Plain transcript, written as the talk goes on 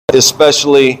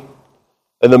especially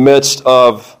in the midst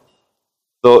of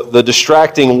the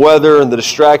distracting weather and the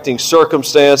distracting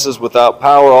circumstances without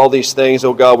power, all these things.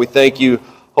 Oh God, we thank you,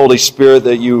 Holy Spirit,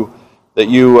 that you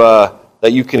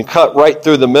can cut right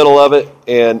through the middle of it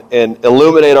and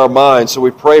illuminate our minds. So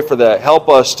we pray for that. Help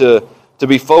us to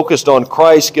be focused on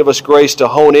Christ. Give us grace to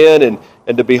hone in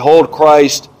and to behold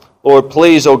Christ. Lord,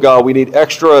 please, oh God, we need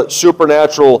extra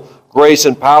supernatural grace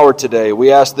and power today.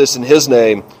 We ask this in His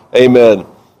name. Amen.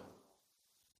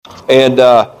 And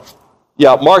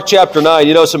Mark chapter 9,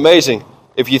 it's amazing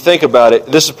if you think about it.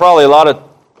 This is probably a lot of,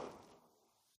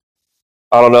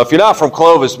 I don't know, if you're not from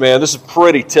Clovis, man, this is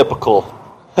pretty typical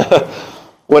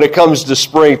when it comes to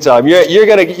springtime. You're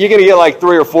gonna get like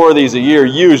 3 or 4 of these a year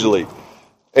usually.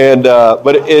 And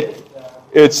but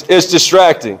it's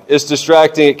distracting. It's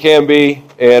distracting, it can be,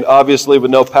 and obviously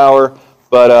with no power,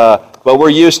 but we're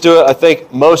used to it. I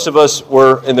think most of us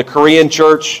were in the Korean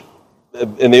church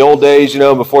in the old days,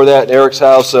 before that in Eric's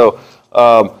house. So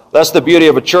that's the beauty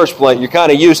of a church plant. You're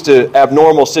kind of used to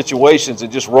abnormal situations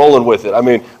and just rolling with it. I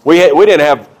mean, we didn't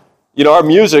have, our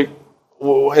music,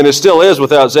 and it still is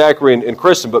without Zachary and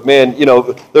Kristen, but man,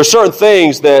 there's certain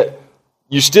things that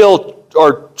you still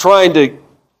are trying to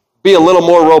be a little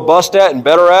more robust at and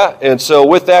better at. And so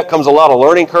with that comes a lot of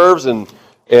learning curves and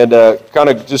kind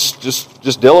of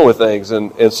just dealing with things.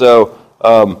 And so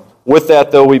with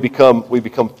that, though, we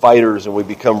become fighters and we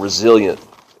become resilient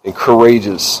and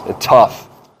courageous and tough.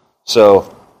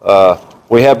 So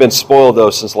we have been spoiled,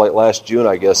 though, since like last June,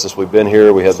 I guess, since we've been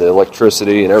here. We have the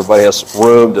electricity and everybody has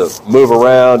room to move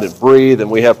around and breathe,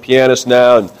 and we have pianists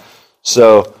now. And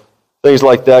so things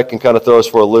like that can kind of throw us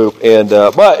for a loop. And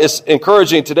but it's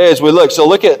encouraging today as we look. So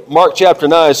look at Mark chapter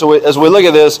 9. So as we look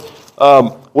at this,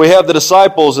 we have the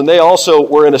disciples, and they also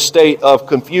were in a state of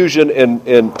confusion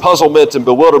and puzzlement and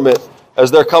bewilderment as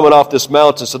they're coming off this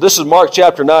mountain. So this is Mark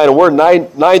chapter 9, and we're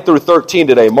 9 through 13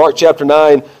 today. Mark chapter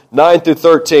 9 through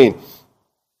 13.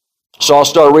 So I'll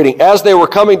start reading. As they were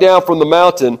coming down from the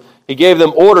mountain, He gave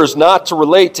them orders not to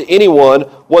relate to anyone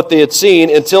what they had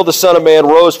seen until the Son of Man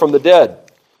rose from the dead.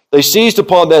 They seized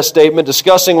upon that statement,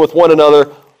 discussing with one another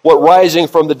what rising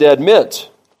from the dead meant.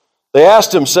 They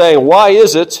asked Him, saying, "Why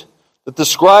is it that the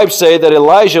scribes say that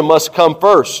Elijah must come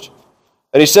first?"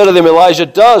 And He said to them, "Elijah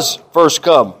does first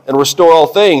come and restore all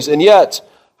things. And yet,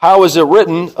 how is it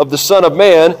written of the Son of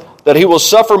Man that He will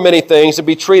suffer many things and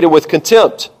be treated with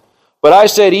contempt? But I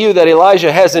say to you that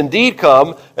Elijah has indeed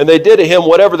come, and they did to him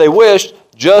whatever they wished,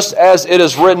 just as it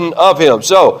is written of him."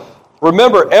 So,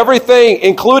 remember, everything,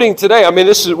 including today,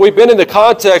 we've been in the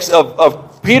context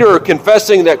of Peter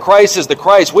confessing that Christ is the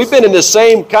Christ. We've been in this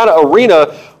same kind of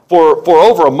arena for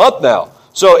over a month now.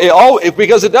 So,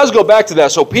 because it does go back to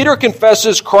that. So, Peter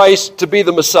confesses Christ to be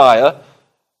the Messiah,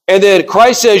 and then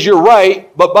Christ says, "You're right,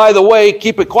 but by the way,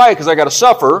 keep it quiet because I got to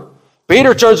suffer."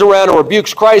 Peter turns around and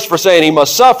rebukes Christ for saying he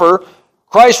must suffer.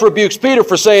 Christ rebukes Peter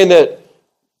for saying that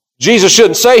Jesus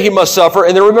shouldn't say he must suffer.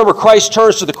 And then remember, Christ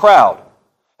turns to the crowd.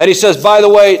 And He says, "By the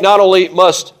way, not only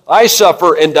must I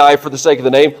suffer and die for the sake of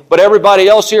the name, but everybody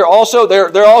else here also,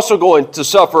 they're also going to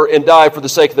suffer and die for the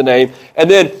sake of the name." And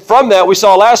then from that, we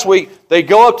saw last week, they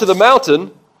go up to the mountain,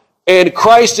 and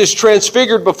Christ is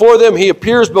transfigured before them. He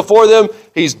appears before them.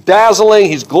 He's dazzling.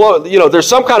 He's there's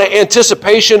some kind of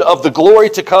anticipation of the glory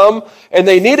to come, and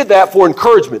they needed that for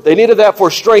encouragement. They needed that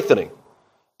for strengthening,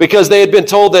 because they had been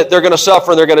told that they're going to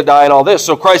suffer and they're going to die and all this.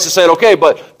 So Christ is saying, okay,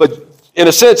 but in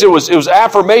a sense, it was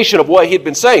affirmation of what He'd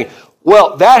been saying.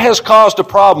 Well, that has caused a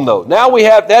problem, though. Now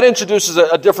that introduces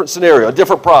a different scenario, a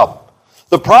different problem.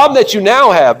 The problem that you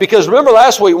now have, because remember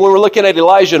last week when we were looking at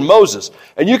Elijah and Moses,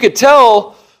 and you could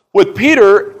tell with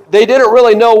Peter, they didn't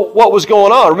really know what was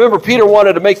going on. Remember, Peter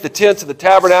wanted to make the tents and the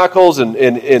tabernacles, and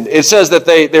it says that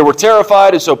they were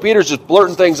terrified, and so Peter's just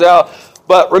blurting things out.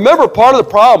 But remember, part of the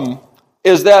problem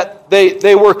is that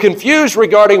they were confused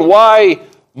regarding why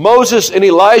Moses and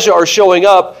Elijah are showing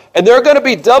up, and they're going to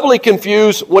be doubly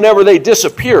confused whenever they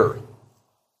disappear.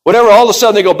 Whenever all of a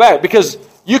sudden they go back, because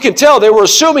you can tell they were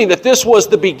assuming that this was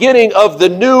the beginning of the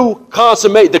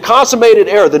consummated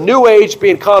era, the new age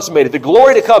being consummated, the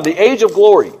glory to come, the age of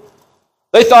glory.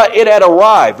 They thought it had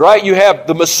arrived, right? You have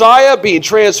the Messiah being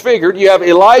transfigured. You have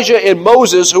Elijah and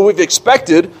Moses, who we've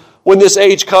expected when this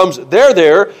age comes. They're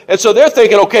there, and so they're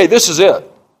thinking, okay, this is it.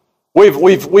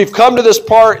 We've come to this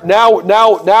part.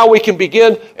 Now we can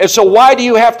begin. And so why do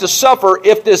you have to suffer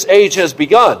if this age has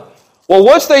begun? Well,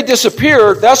 once they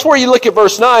disappear, that's where you look at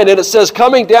verse 9, and it says,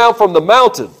 coming down from the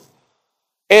mountain.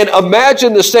 And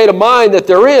imagine the state of mind that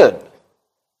they're in.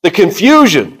 The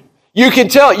confusion. You can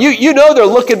tell, you know they're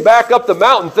looking back up the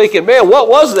mountain thinking, man, what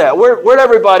was that? Where'd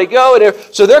everybody go? And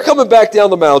so they're coming back down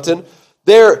the mountain.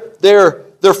 Their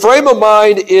frame of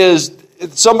mind is,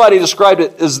 somebody described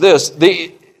it as this,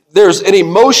 there's an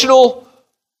emotional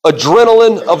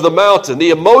adrenaline of the mountain. The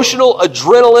emotional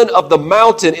adrenaline of the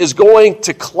mountain is going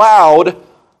to cloud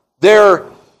their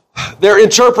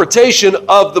interpretation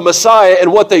of the Messiah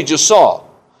and what they just saw.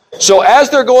 So as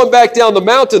they're going back down the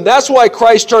mountain, that's why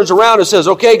Christ turns around and says,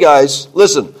 okay, guys,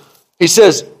 listen. It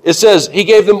says he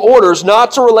gave them orders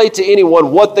not to relate to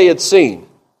anyone what they had seen.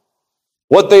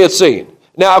 What they had seen.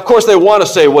 Now, of course, they want to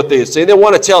say what they had seen. They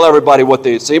want to tell everybody what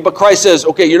they had seen. But Christ says,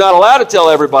 okay, you're not allowed to tell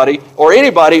everybody or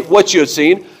anybody what you had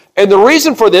seen. And the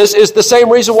reason for this is the same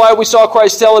reason why we saw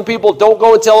Christ telling people, don't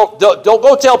go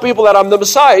tell people that I'm the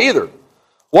Messiah either.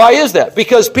 Why is that?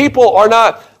 Because people are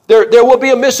not... There will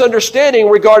be a misunderstanding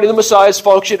regarding the Messiah's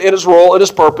function and his role and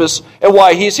his purpose and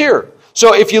why he's here.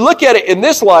 So if you look at it in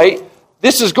this light,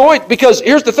 this is going, because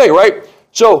here's the thing, right?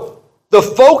 So the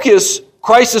focus,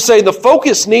 Christ is saying the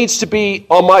focus needs to be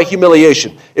on my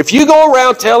humiliation. If you go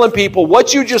around telling people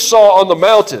what you just saw on the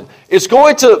mountain, it's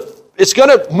going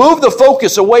to move the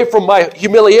focus away from my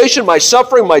humiliation, my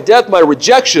suffering, my death, my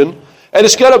rejection, and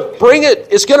it's going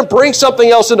to bring something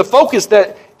else into focus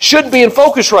that shouldn't be in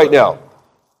focus right now.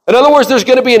 In other words, there's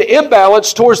going to be an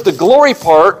imbalance towards the glory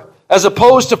part as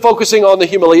opposed to focusing on the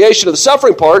humiliation of the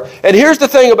suffering part. And here's the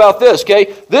thing about this,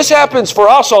 okay? This happens for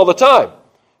us all the time.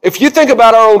 If you think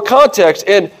about our own context,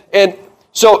 and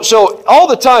so all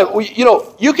the time,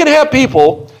 you can have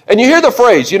people, and you hear the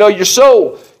phrase, you're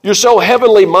so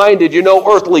heavenly minded,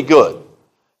 earthly good.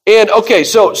 And okay,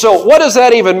 so what does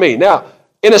that even mean? Now,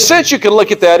 in a sense, you can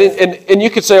look at that, and you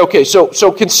could say, okay,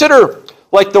 so consider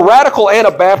like the radical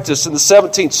Anabaptists in the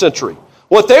 17th century.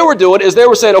 What they were doing is they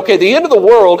were saying, okay, the end of the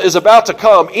world is about to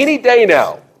come any day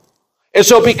now. And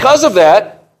so because of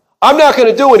that, I'm not going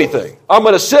to do anything. I'm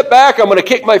going to sit back. I'm going to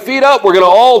kick my feet up. We're going to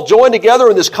all join together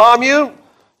in this commune.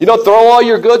 Throw all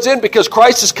your goods in because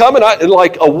Christ is coming in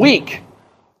like a week.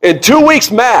 In 2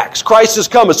 weeks max, Christ is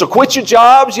coming. So quit your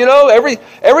jobs,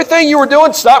 everything you were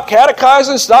doing, stop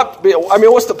catechizing,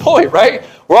 what's the point, right?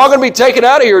 We're all going to be taken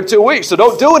out of here in 2 weeks, so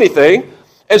don't do anything.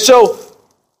 And so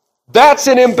that's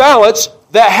an imbalance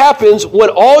that happens when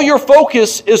all your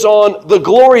focus is on the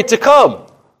glory to come,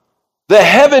 the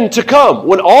heaven to come.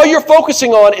 When all you're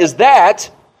focusing on is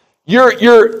that,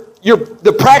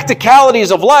 the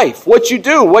practicalities of life, what you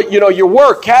do, your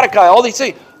work, catechize, all these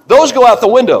things, those go out the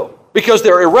window because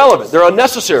they're irrelevant, they're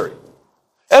unnecessary.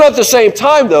 And at the same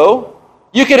time, though,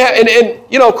 you can have,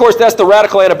 and of course, that's the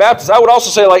radical Anabaptists. I would also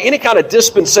say, like any kind of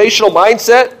dispensational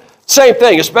mindset, same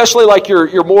thing, especially like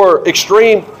your more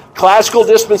extreme classical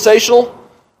dispensational,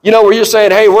 where you're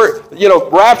saying, hey,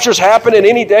 rapture's happening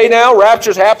any day now.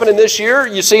 Rapture's happening this year.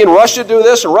 You see in Russia do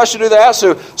this and Russia do that.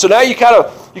 So now you kind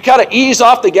of ease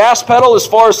off the gas pedal as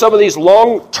far as some of these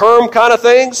long-term kind of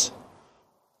things.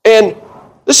 And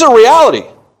this is a reality.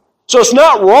 So it's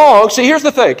not wrong. See, here's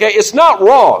the thing, okay? It's not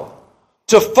wrong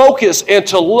to focus and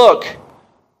to look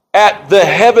at the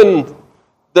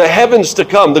heavens to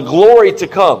come, the glory to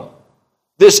come,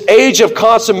 this age of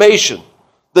consummation,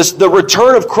 the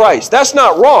return of Christ. That's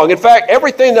not wrong. In fact,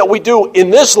 everything that we do in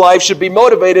this life should be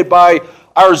motivated by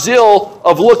our zeal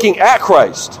of looking at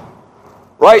Christ.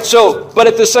 Right? So, but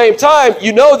at the same time,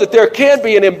 that there can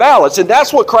be an imbalance, and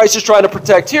that's what Christ is trying to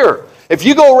protect here. If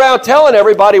you go around telling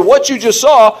everybody what you just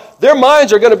saw, their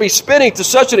minds are going to be spinning to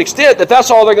such an extent that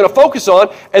that's all they're going to focus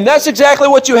on, and that's exactly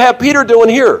what you have Peter doing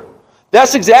here.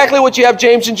 That's exactly what you have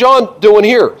James and John doing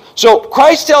here. So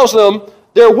Christ tells them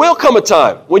there will come a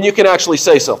time when you can actually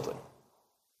say something.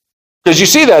 Because you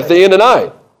see that at the end of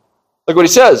 9. Look what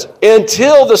he says.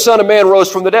 Until the Son of Man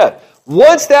rose from the dead.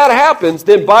 Once that happens,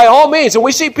 then by all means, and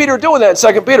we see Peter doing that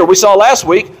in 2 Peter. We saw last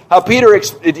week how Peter,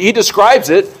 he describes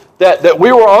it, that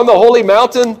we were on the holy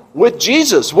mountain with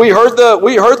Jesus. We heard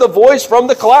the voice from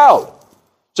the cloud.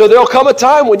 So there'll come a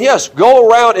time when, yes, go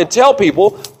around and tell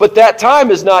people, but that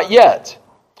time is not yet.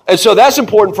 And so that's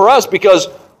important for us because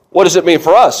what does it mean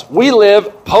for us? We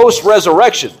live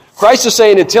post-resurrection. Christ is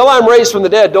saying, until I'm raised from the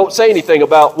dead, don't say anything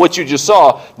about what you just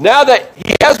saw. Now that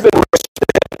he has been raised from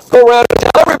the dead, go around and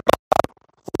tell everybody.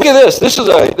 Look at this. This is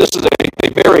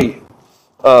a very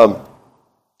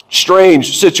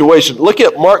strange situation. Look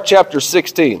at Mark chapter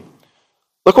 16.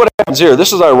 Look what happens here.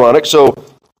 This is ironic. So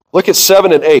look at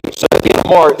 7 and 8. So at the end of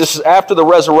Mark, this is after the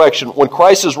resurrection. When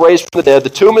Christ is raised from the dead, the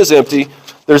tomb is empty.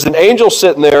 There's an angel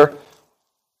sitting there.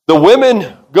 The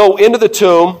women go into the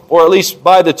tomb, or at least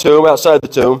by the tomb, outside the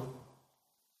tomb.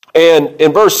 And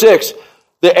in verse 6,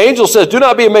 the angel says, do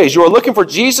not be amazed. You are looking for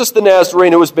Jesus the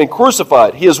Nazarene who has been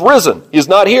crucified. He is risen. He is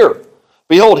not here.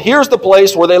 Behold, here's the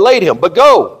place where they laid him. But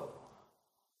go,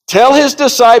 tell his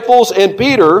disciples and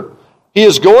Peter He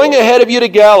is going ahead of you to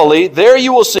Galilee. There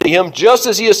you will see him, just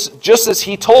as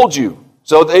he told you.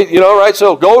 So right?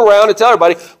 So go around and tell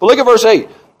everybody. But look at verse 8.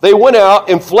 They went out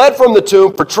and fled from the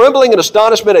tomb, for trembling and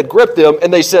astonishment had gripped them,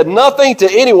 and they said nothing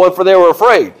to anyone, for they were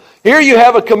afraid. Here you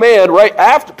have a command, right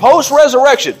after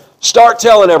post-resurrection. Start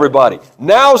telling everybody.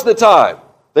 Now's the time.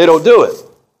 They don't do it.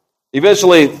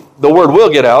 Eventually, the word will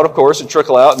get out, of course, and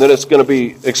trickle out, and then it's going to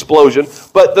be explosion.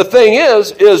 But the thing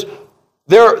is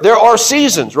there are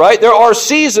seasons, right? There are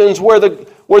seasons where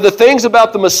the things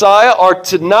about the Messiah are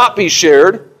to not be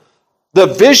shared. The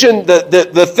vision,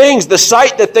 the things, the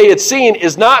sight that they had seen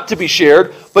is not to be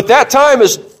shared. But that time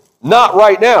is not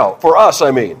right now, for us,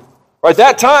 I mean. Right?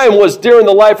 That time was during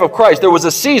the life of Christ. There was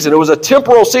a season. It was a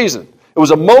temporal season. It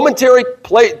was a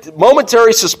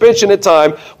momentary suspension in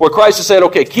time where Christ is saying,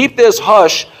 okay, keep this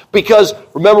hush, because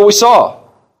remember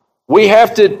we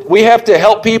have to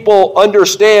help people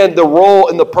understand the role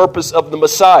and the purpose of the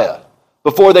Messiah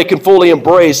before they can fully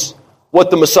embrace what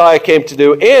the Messiah came to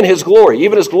do and his glory,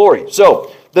 even his glory.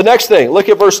 So the next thing, look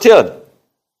at verse 10.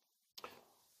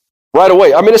 Right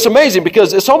away. I mean, it's amazing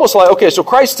because it's almost like, okay, so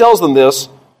Christ tells them this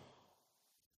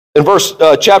in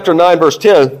chapter 9, verse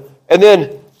 10, and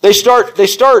then they start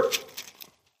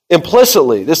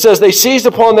implicitly. This says, they seized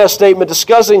upon that statement,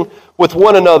 discussing with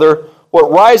one another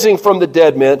what rising from the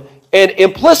dead meant, and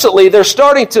implicitly they're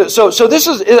starting to, so this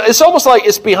is, it's almost like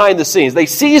it's behind the scenes. They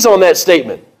seize on that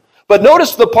statement. But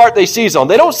notice the part they seize on.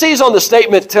 They don't seize on the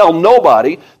statement, tell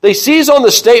nobody. They seize on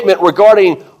the statement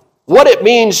regarding what it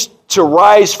means to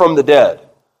rise from the dead.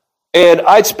 And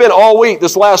I'd spent all week,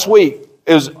 this last week,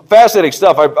 it was fascinating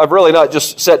stuff. I've really not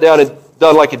just sat down and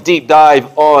done like a deep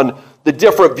dive on the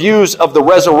different views of the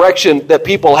resurrection that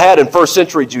people had in first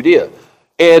century Judea.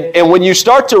 And when you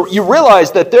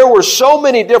realize that there were so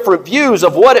many different views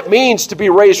of what it means to be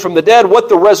raised from the dead, what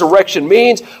the resurrection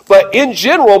means. But in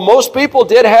general, most people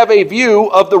did have a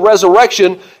view of the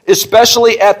resurrection,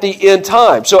 especially at the end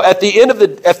time. So at the end of the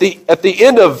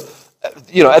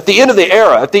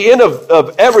era, at the end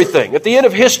of everything, at the end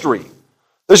of history,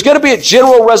 there's going to be a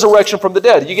general resurrection from the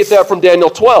dead. You get that from Daniel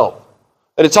 12.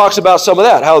 And it talks about some of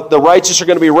that, how the righteous are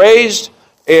going to be raised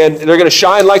and they're going to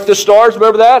shine like the stars.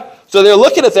 Remember that? So they're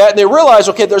looking at that and they realize,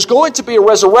 okay, there's going to be a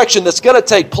resurrection that's going to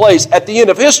take place at the end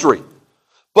of history.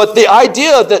 But the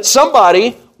idea that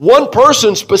somebody, one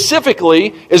person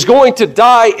specifically, is going to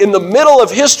die in the middle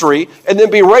of history and then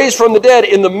be raised from the dead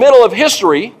in the middle of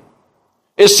history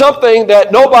is something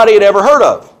that nobody had ever heard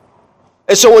of.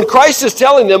 And so when Christ is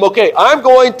telling them, okay, I'm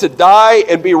going to die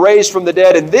and be raised from the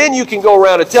dead, and then you can go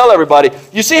around and tell everybody,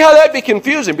 you see how that'd be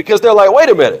confusing, because they're like, wait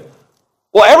a minute.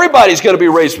 Well, everybody's going to be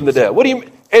raised from the dead. What do you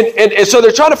mean? And so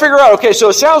they're trying to figure out, okay, so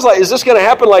it sounds like, is this going to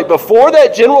happen like before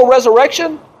that general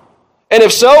resurrection? And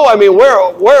if so, I mean,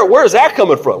 where is that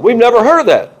coming from? We've never heard of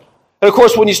that. And of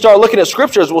course, when you start looking at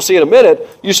Scripture, as we'll see in a minute,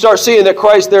 you start seeing that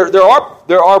Christ, there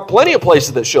are plenty of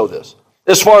places that show this,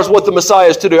 as far as what the Messiah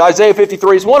is to do. Isaiah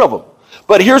 53 is one of them.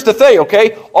 But here's the thing,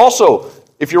 okay? Also,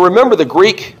 if you remember the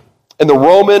Greek and the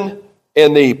Roman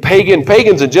and the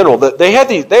pagans in general,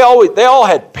 they all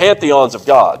had pantheons of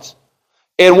gods.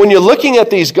 And when you're looking at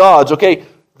these gods, okay,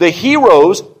 the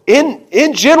heroes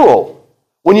in general,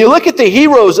 when you look at the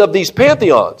heroes of these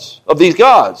pantheons, of these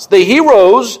gods, the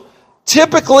heroes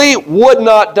typically would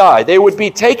not die. They would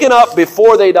be taken up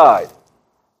before they died.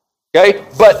 Okay?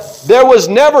 But there was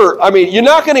never, I mean, you're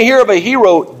not going to hear of a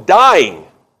hero dying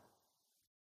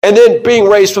and then being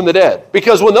raised from the dead.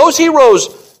 Because when those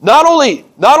heroes, not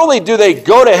only do they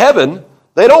go to heaven,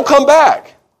 they don't come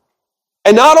back.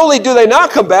 And not only do they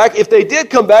not come back, if they did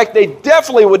come back, they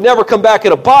definitely would never come back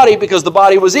in a body, because the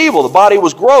body was evil, the body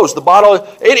was gross, the body,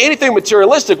 anything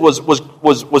materialistic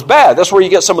was bad. That's where you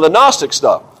get some of the Gnostic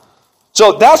stuff.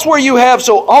 So that's where you have,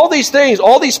 so all these things,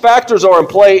 all these factors are in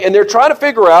play, and they're trying to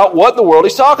figure out what in the world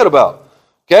he's talking about.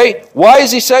 Okay, why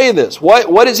is he saying this?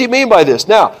 What does he mean by this?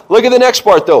 Now, look at the next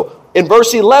part though. In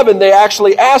verse 11, they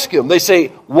actually ask him. They say,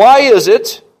 why is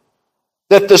it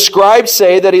that the scribes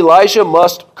say that Elijah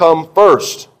must come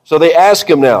first? So they ask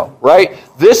him now, right?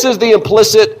 This is the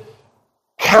implicit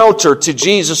counter to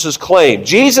Jesus' claim.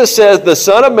 Jesus says the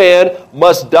Son of Man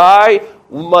must die,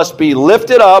 must be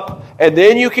lifted up, and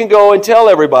then you can go and tell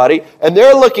everybody. And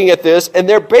they're looking at this, and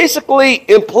they're basically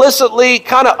implicitly,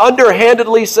 kind of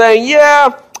underhandedly saying,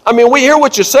 yeah, I mean, we hear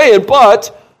what you're saying,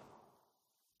 but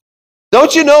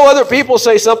don't you know other people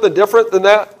say something different than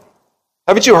that?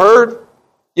 Haven't you heard?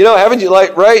 You know, haven't you,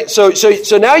 like, right? So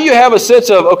now you have a sense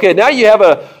of, okay, now you have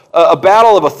a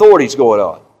battle of authorities going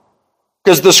on.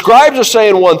 Because the scribes are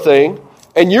saying one thing,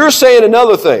 and you're saying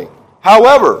another thing.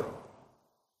 However,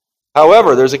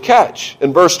 there's a catch.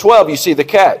 In verse 12, you see the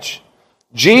catch.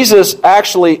 Jesus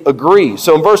actually agrees.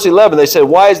 So in verse 11, they said,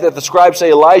 why is it that the scribes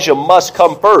say Elijah must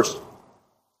come first?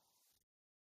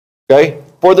 Okay?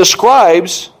 For the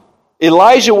scribes,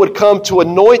 Elijah would come to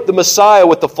anoint the Messiah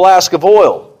with the flask of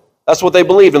oil. That's what they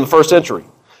believed in the first century.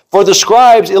 For the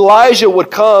scribes, Elijah would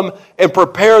come and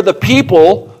prepare the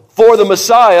people for the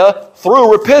Messiah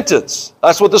through repentance.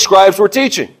 That's what the scribes were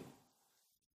teaching.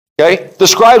 Okay? The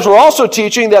scribes were also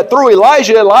teaching that through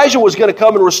Elijah was going to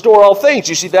come and restore all things.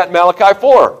 You see that in Malachi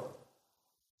 4.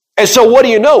 And so what do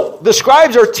you know? The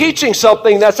scribes are teaching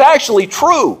something that's actually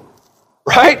true.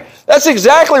 Right? That's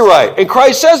exactly right. And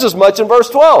Christ says as much in verse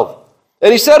 12.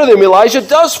 And he said to them, Elijah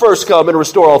does first come and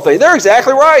restore all things. They're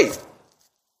exactly right.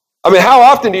 I mean, how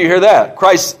often do you hear that?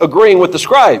 Christ agreeing with the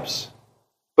scribes.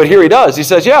 But here he does. He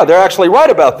says, yeah, they're actually right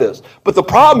about this. But the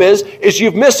problem is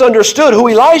you've misunderstood who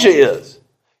Elijah is.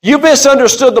 You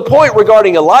misunderstood the point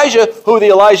regarding Elijah, who the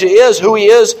Elijah is, who he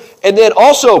is, and then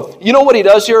also, you know what he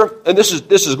does here? And this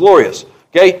is glorious.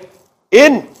 Okay?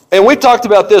 And we've talked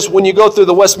about this when you go through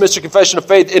the Westminster Confession of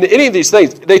Faith, in any of these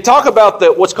things, they talk about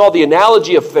what's called the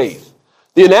analogy of faith.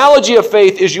 The analogy of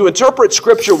faith is you interpret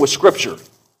Scripture with Scripture.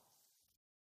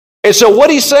 And so what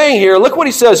he's saying here, look what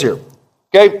he says here.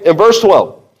 Okay? In verse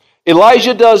 12.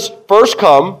 Elijah does first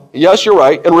come, yes, you're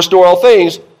right, and restore all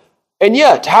things. And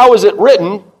yet, how is it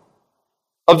written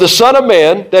of the Son of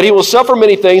Man that he will suffer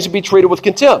many things and be treated with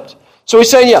contempt? So he's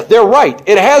saying, yeah, they're right.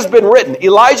 It has been written.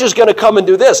 Elijah's going to come and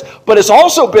do this. But it's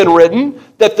also been written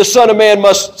that the Son of Man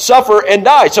must suffer and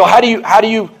die. So how do you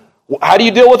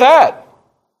deal with that?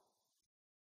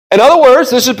 In other words,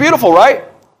 this is beautiful, right?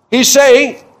 He's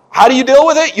saying, how do you deal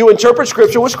with it? You interpret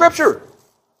Scripture with Scripture.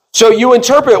 So you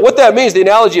interpret, what that means, the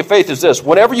analogy of faith is this.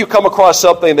 Whenever you come across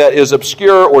something that is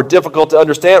obscure or difficult to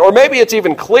understand, or maybe it's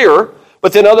even clear,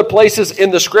 but then other places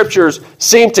in the Scriptures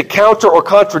seem to counter or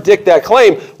contradict that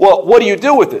claim, well, what do you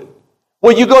do with it?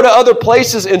 Well, you go to other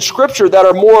places in Scripture that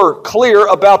are more clear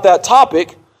about that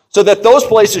topic so that those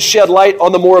places shed light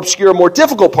on the more obscure, more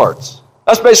difficult parts.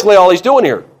 That's basically all he's doing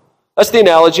here. That's the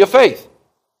analogy of faith.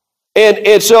 And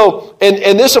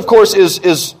this, of course,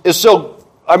 is so,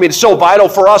 it's so vital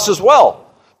for us as well.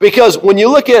 Because when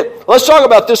you look at, let's talk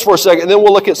about this for a second, and then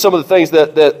we'll look at some of the things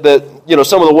that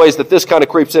some of the ways that this kind of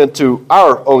creeps into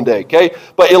our own day, okay?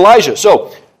 But Elijah,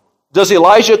 so does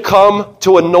Elijah come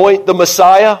to anoint the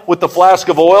Messiah with the flask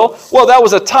of oil? Well, that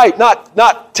was a type,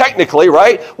 not technically,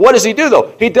 right? What does he do,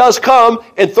 though? He does come,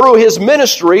 and through his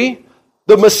ministry,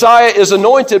 the Messiah is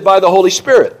anointed by the Holy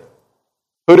Spirit.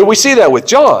 Who do we see that with?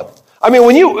 John. I mean,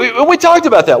 we talked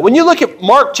about that. When you look at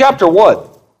Mark chapter 1,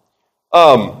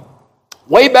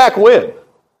 way back when,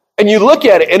 and you look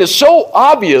at it, and it's so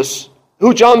obvious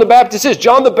who John the Baptist is.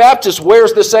 John the Baptist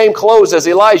wears the same clothes as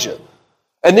Elijah.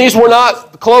 And these were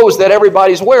not clothes that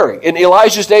everybody's wearing in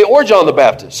Elijah's day or John the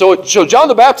Baptist. So John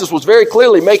the Baptist was very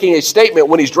clearly making a statement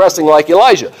when he's dressing like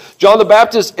Elijah. John the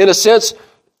Baptist, in a sense,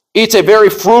 eats a very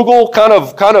frugal kind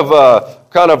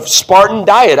of Spartan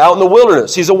diet out in the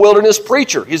wilderness. He's a wilderness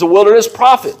preacher. He's a wilderness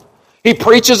prophet. He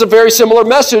preaches a very similar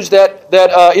message that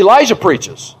Elijah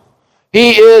preaches.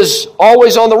 He is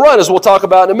always on the run, as we'll talk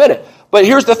about in a minute. But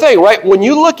here's the thing, right? When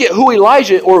you look at who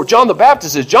Elijah or John the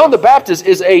Baptist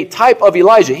is a type of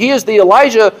Elijah. He is the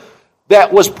Elijah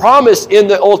that was promised in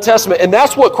the Old Testament, and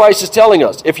that's what Christ is telling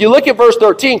us. If you look at verse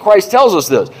 13, Christ tells us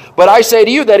this. But I say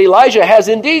to you that Elijah has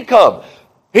indeed come.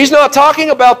 He's not talking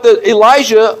about the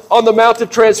Elijah on the Mount of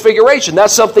Transfiguration.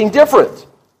 That's something different.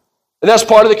 And that's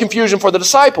part of the confusion for the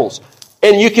disciples.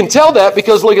 And you can tell that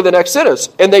because look at the next sentence.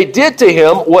 And they did to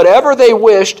him whatever they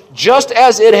wished, just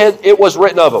as it was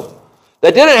written of him.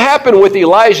 That didn't happen with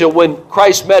Elijah when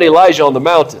Christ met Elijah on the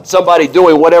mountain. Somebody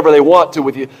doing whatever they want to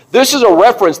with you. This is a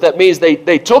reference that means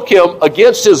they took him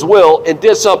against his will and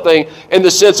did something in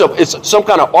the sense of it's some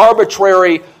kind of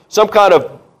arbitrary, some kind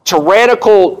of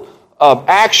tyrannical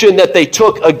action that they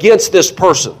took against this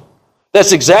person.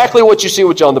 That's exactly what you see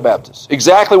with John the Baptist.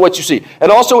 Exactly what you see.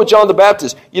 And also with John the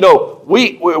Baptist,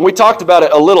 we talked about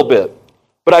it a little bit,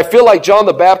 but I feel like John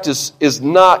the Baptist is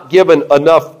not given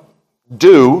enough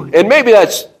due, and maybe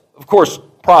that's, of course,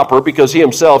 proper because he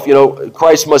himself,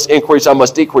 Christ must increase, I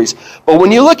must decrease. But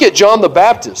when you look at John the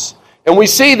Baptist, and we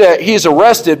see that he's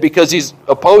arrested because he's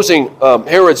opposing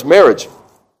Herod's marriage,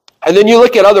 and then you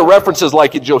look at other references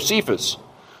like Josephus.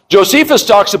 Josephus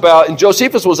talks about, and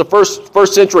Josephus was a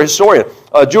first century historian,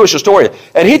 a Jewish historian,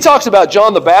 and he talks about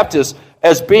John the Baptist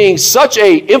as being such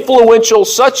a influential,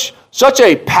 such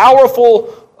a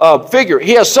powerful figure.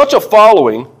 He has such a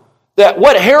following that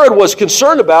what Herod was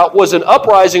concerned about was an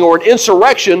uprising or an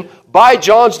insurrection by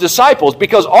John's disciples,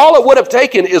 because all it would have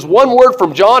taken is one word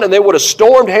from John, and they would have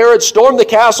stormed Herod, stormed the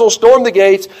castle, stormed the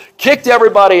gates, kicked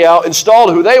everybody out, installed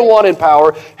who they want in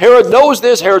power. Herod knows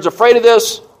this. Herod's afraid of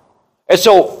this. And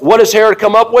so what does Herod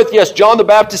come up with? Yes, John the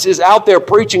Baptist is out there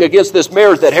preaching against this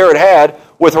marriage that Herod had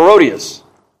with Herodias.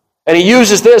 And he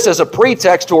uses this as a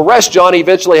pretext to arrest John and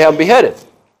eventually have him beheaded.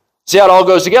 See how it all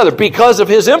goes together? Because of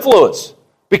his influence,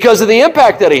 because of the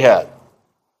impact that he had.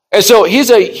 And so he's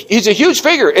a huge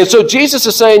figure. And so Jesus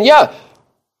is saying, yeah,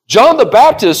 John the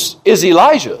Baptist is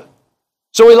Elijah.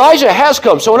 So Elijah has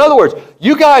come. So in other words,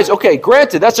 you guys, okay,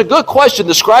 granted, that's a good question.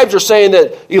 The scribes are saying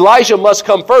that Elijah must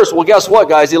come first. Well, guess what,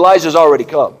 guys? Elijah's already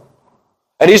come.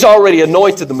 And he's already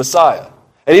anointed the Messiah.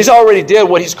 And he's already did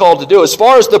what he's called to do. As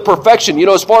far as the perfection,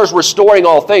 as far as restoring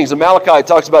all things, and Malachi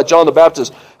talks about John the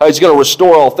Baptist, how he's going to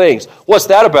restore all things. What's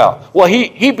that about? Well,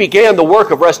 he began the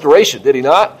work of restoration, did he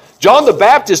not? John the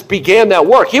Baptist began that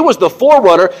work. He was the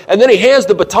forerunner, and then he hands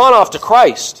the baton off to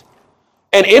Christ.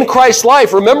 And in Christ's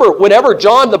life, remember, whenever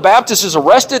John the Baptist is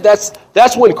arrested,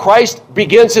 that's when Christ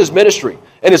begins his ministry.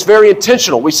 And it's very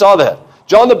intentional. We saw that.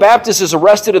 John the Baptist is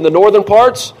arrested in the northern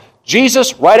parts.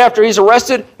 Jesus, right after he's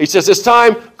arrested, he says, it's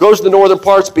time, goes to the northern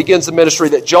parts, begins the ministry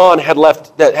that John had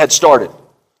left, that had started.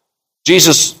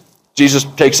 Jesus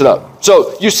takes it up.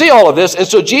 So you see all of this, and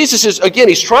so Jesus is, again,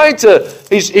 he's trying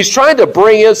to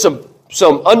bring in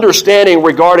some understanding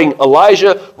regarding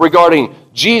Elijah, regarding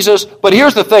Jesus. But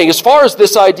here's the thing, as far as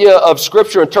this idea of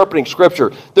Scripture, interpreting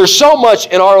Scripture, there's so much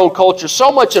in our own culture,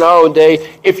 so much in our own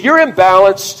day. If you're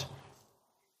imbalanced,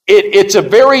 it's a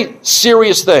very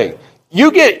serious thing.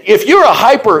 If you're a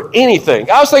hyper anything,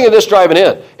 I was thinking of this driving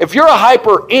in. If you're a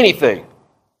hyper anything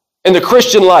in the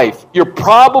Christian life, you're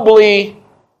probably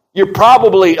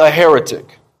a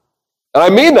heretic. And I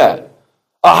mean that.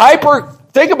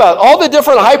 Think about all the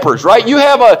different hypers, right? You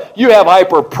have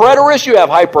hyper preterist, you have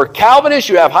hyper Calvinist,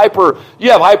 you have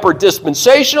hyper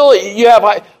dispensational, you have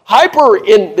hyper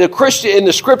in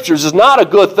the Scriptures is not a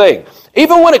good thing.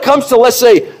 Even when it comes to, let's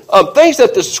say, things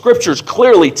that the Scriptures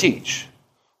clearly teach,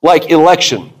 like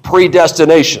election,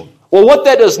 predestination. Well, what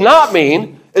that does not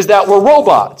mean is that we're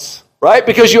robots, right?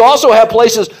 Because you also have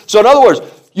places, so in other words,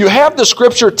 you have the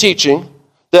Scripture teaching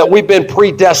that we've been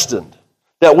predestined,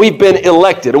 that we've been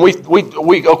elected. And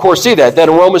we of course see that in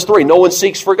Romans 3, no one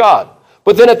seeks for God.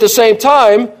 But then at the same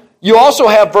time, you also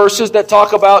have verses that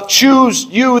talk about choose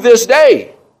you this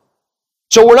day.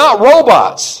 So we're not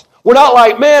robots. We're not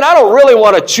like, man, I don't really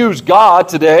want to choose God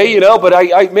today, but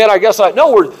I guess I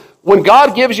know when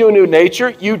God gives you a new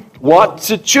nature, you want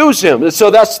to choose Him. And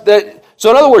so that's that. So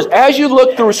in other words, as you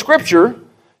look through Scripture,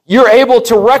 you're able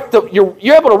to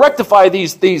rectify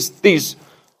these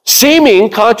seeming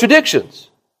contradictions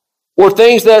or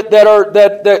things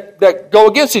that go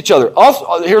against each other.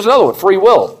 Also, here's another one: free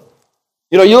will.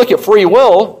 You look at free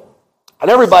will, and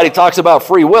everybody talks about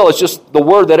free will. It's just the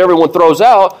word that everyone throws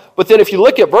out. But then, if you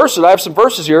look at verses, I have some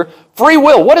verses here. Free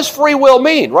will. What does free will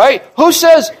mean? Right? Who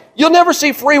says? You'll never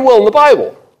see free will in the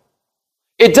Bible.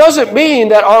 It doesn't mean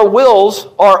that our wills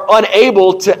are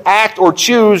unable to act or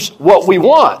choose what we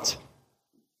want.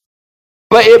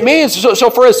 But it means, so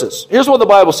for instance, here's what the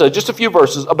Bible says, just a few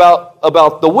verses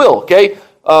about the will, okay?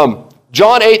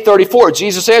 John 8:34,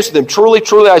 Jesus answered them, truly,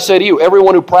 truly, I say to you,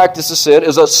 everyone who practices sin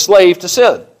is a slave to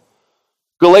sin.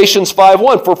 Galatians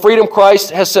 5:1, for freedom Christ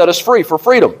has set us free, for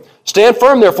freedom. Stand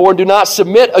firm, therefore, and do not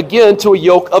submit again to a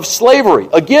yoke of slavery.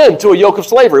 Again, to a yoke of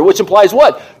slavery, which implies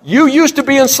what? You used to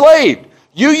be enslaved.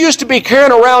 You used to be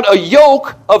carrying around a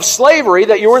yoke of slavery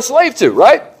that you were enslaved to,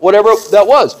 right? Whatever that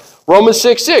was. Romans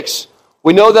 6:6.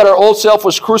 We know that our old self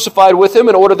was crucified with Him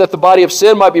in order that the body of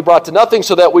sin might be brought to nothing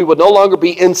so that we would no longer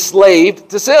be enslaved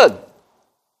to sin.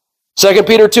 2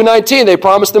 Peter 2:19. They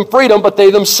promised them freedom, but they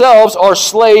themselves are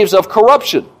slaves of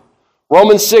corruption.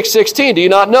 Romans 6:16, do you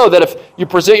not know that if you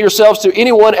present yourselves to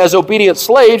anyone as obedient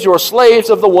slaves, you are slaves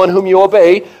of the one whom you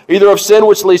obey, either of sin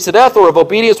which leads to death or of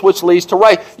obedience which leads to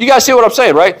right? You guys see what I'm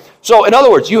saying, right? So in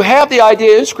other words, you have the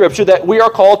idea in Scripture that we are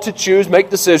called to choose, make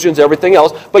decisions, everything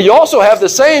else, but you also have the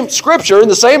same Scripture in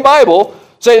the same Bible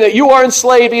saying that you are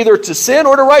enslaved either to sin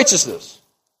or to righteousness.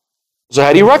 So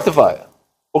how do you rectify it?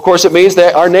 Of course, it means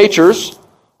that our natures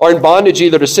are in bondage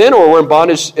either to sin or we're in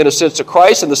bondage in a sense to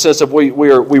Christ, in the sense of we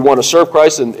want to serve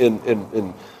Christ and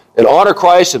honor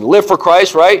Christ and live for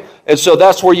Christ, right? And so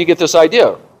that's where you get this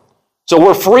idea. So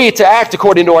we're free to act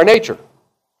according to our nature.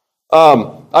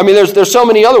 There's so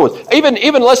many other ones.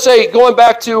 Even let's say going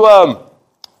back to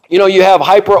you have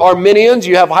hyper Arminians,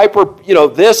 you have hyper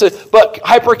but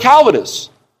hyper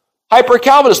Calvinists. Hyper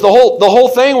Calvinists, the whole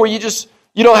thing where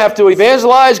You don't have to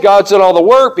evangelize. God's done all the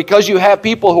work. Because you have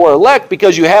people who are elect,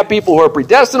 because you have people who are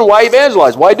predestined, why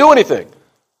evangelize? Why do anything?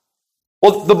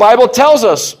 Well, the Bible tells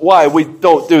us why we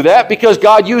don't do that, because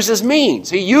God uses means.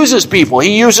 He uses people.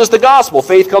 He uses the gospel.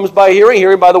 Faith comes by hearing,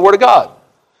 hearing by the word of God.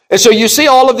 And so you see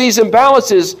all of these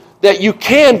imbalances that you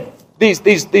can,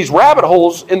 these rabbit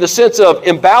holes in the sense of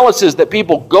imbalances that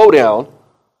people go down.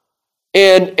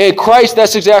 And Christ,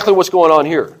 that's exactly what's going on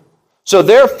here. So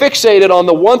they're fixated on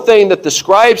the one thing that the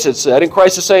scribes had said, and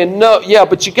Christ is saying, no, yeah,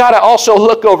 but you got to also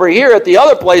look over here at the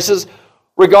other places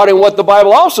regarding what the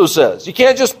Bible also says. You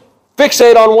can't just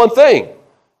fixate on one thing.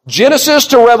 Genesis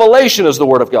to Revelation is the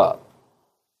Word of God.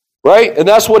 Right? And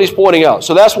that's what he's pointing out.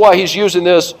 So that's why he's using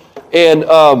this. And,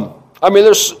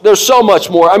 there's so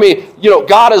much more.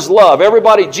 God is love.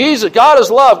 Everybody, Jesus, God is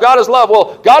love. God is love.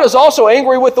 Well, God is also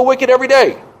angry with the wicked every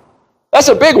day. That's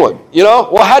a big one,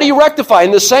 Well, how do you rectify?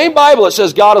 In the same Bible, it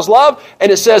says God is love, and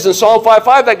it says in Psalm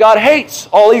 5:5 that God hates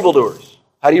all evildoers.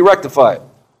 How do you rectify it?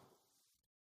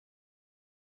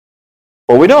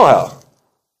 Well, we know how.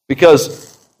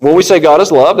 Because when we say God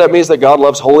is love, that means that God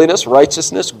loves holiness,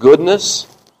 righteousness, goodness,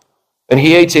 and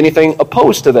He hates anything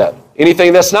opposed to that.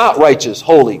 Anything that's not righteous,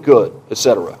 holy, good,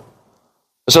 etc.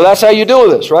 So that's how you do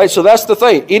this, right? So that's the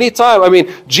thing. Anytime,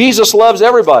 Jesus loves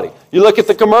everybody. You look at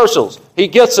the commercials, He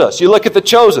gets us. You look at The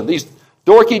Chosen, these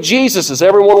dorky Jesuses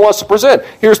everyone wants to present.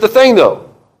 Here's the thing, though.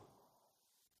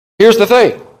 Here's the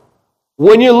thing.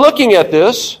 When you're looking at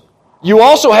this, you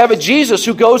also have a Jesus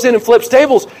who goes in and flips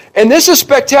tables. And this is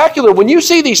spectacular. When you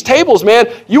see these tables, man,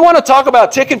 you want to talk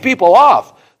about ticking people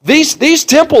off. These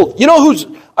temple,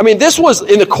 this was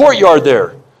in the courtyard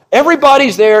there.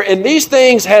 Everybody's there, and these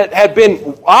things had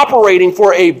been operating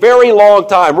for a very long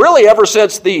time. Really, ever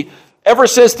since the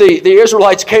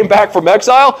Israelites came back from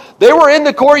exile, they were in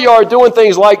the courtyard doing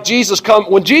things like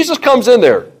when Jesus comes in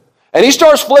there and He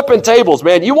starts flipping tables,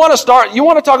 man, you want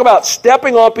to talk about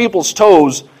stepping on people's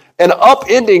toes and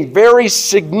upending very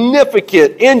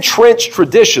significant entrenched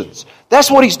traditions. That's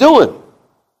what He's doing.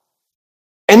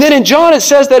 And then in John it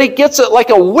says that He gets it like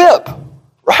a whip,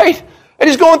 right? And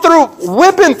He's going through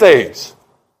whipping things.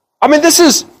 This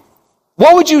is, in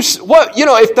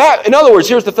other words,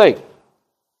 here's the thing.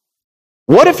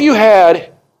 What if you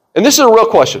had, and this is a real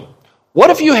question,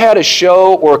 what if you had a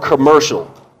show or a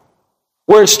commercial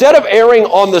where instead of erring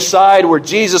on the side where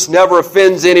Jesus never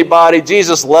offends anybody,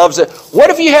 Jesus loves it,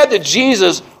 what if you had the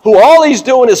Jesus who all He's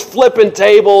doing is flipping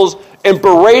tables and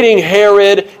berating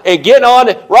Herod and getting on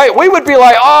it, right? We would be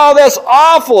like, oh, that's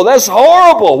awful, that's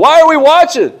horrible, why are we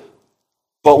watching?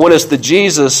 But when it's the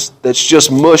Jesus that's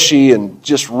just mushy and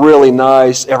just really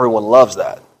nice, everyone loves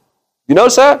that. You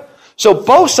notice that? So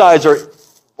both sides are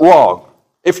wrong.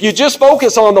 If you just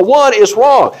focus on the one, it's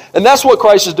wrong. And that's what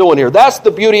Christ is doing here. That's the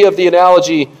beauty of the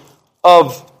analogy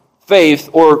of faith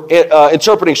or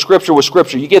interpreting Scripture with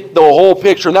Scripture. You get the whole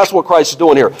picture, and that's what Christ is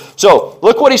doing here. So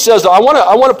look what He says. I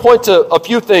want to point to a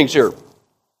few things here.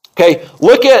 Okay,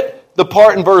 look at the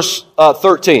part in verse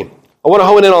 13. I want to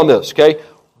hone in on this, okay?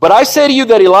 But I say to you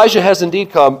that Elijah has indeed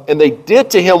come, and they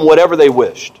did to him whatever they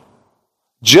wished,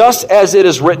 just as it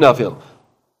is written of him.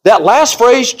 That last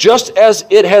phrase, just as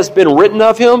it has been written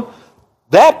of him,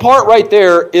 that part right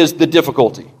there is the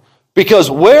difficulty. Because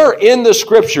where in the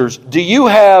Scriptures do you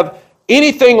have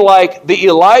anything like the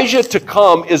Elijah to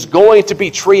come is going to be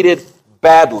treated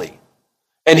badly?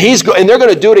 And they're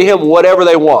going to do to him whatever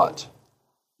they want.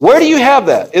 Where do you have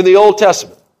that in the Old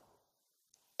Testament?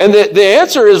 And the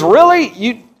answer is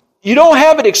really, you don't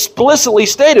have it explicitly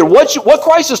stated. What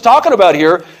Christ is talking about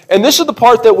here, and this is the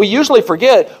part that we usually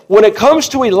forget, when it comes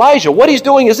to Elijah, what He's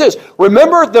doing is this.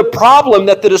 Remember the problem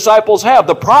that the disciples have.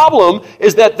 The problem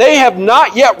is that they have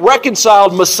not yet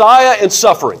reconciled Messiah and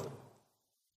suffering.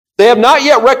 They have not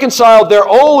yet reconciled their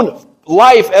own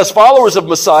life as followers of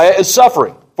Messiah and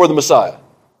suffering for the Messiah.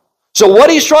 So what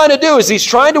He's trying to do is He's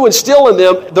trying to instill in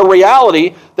them the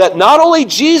reality that not only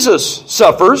Jesus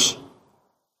suffers,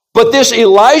 but this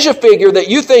Elijah figure that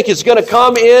you think is going to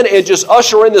come in and just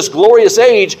usher in this glorious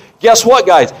age, guess what,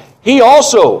 guys? He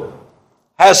also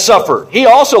has suffered. He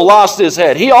also lost his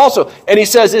head. And He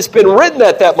says it's been written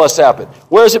that must happen.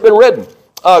 Where has it been written?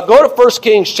 Go to 1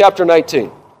 Kings chapter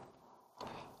 19.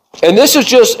 And this is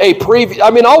just a preview.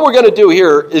 All we're going to do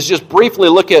here is just briefly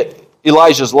look at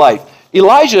Elijah's life.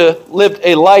 Elijah lived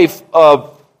a life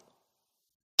of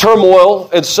turmoil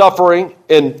and suffering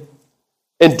and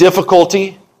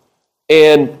difficulty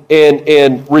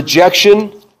and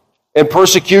rejection and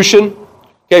persecution.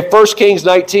 Okay, 1 Kings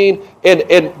 19,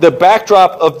 and the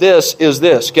backdrop of this is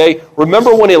this, okay?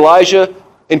 Remember when Elijah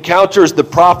encounters the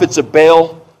prophets of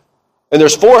Baal, and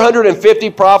there's 450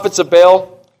 prophets of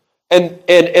Baal, And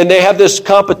they have this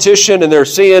competition, and they're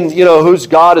seeing, whose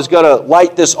God is going to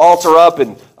light this altar up.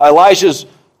 And Elijah's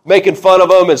making fun of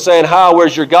them and saying,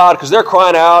 where's your God? Because they're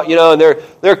crying out, and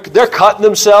they're cutting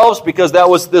themselves because that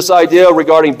was this idea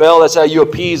regarding Baal. That's how you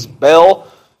appease Baal,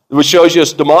 which shows you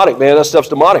it's demonic, man. That stuff's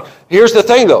demonic. Here's the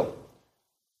thing, though.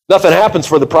 Nothing happens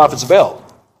for the prophets of Baal,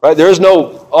 right? There is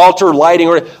no altar lighting.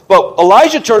 But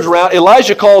Elijah turns around.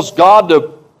 Elijah calls God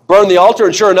to burn the altar,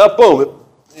 and sure enough, boom,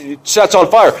 it sets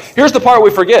on fire. Here's the part we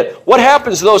forget. What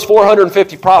happens to those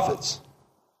 450 prophets?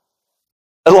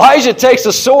 Elijah takes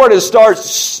a sword and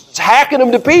starts hacking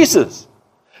them to pieces.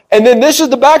 And then this is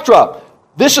the backdrop.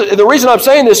 The reason I'm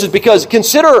saying this is because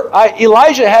consider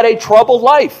Elijah had a troubled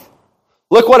life.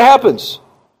 Look what happens.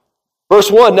 Verse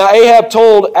 1, now Ahab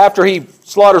told, after he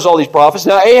slaughters all these prophets,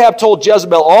 now Ahab told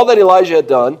Jezebel all that Elijah had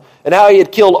done and how he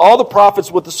had killed all the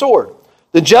prophets with the sword.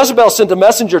 Then Jezebel sent a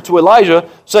messenger to Elijah,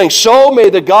 saying, so may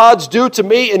the gods do to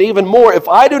me and even more, if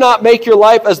I do not make your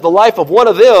life as the life of one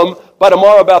of them by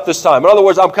tomorrow about this time. In other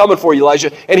words, I'm coming for you,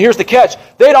 Elijah. And here's the catch.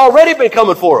 They'd already been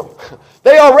coming for him.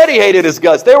 They already hated his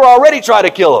guts. They were already trying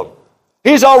to kill him.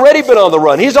 He's already been on the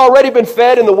run. He's already been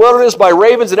fed in the wilderness by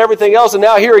ravens and everything else. And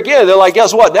now here again, they're like,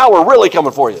 guess what? Now we're really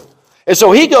coming for you. And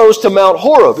so he goes to Mount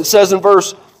Horeb. It says in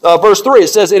verse 3, it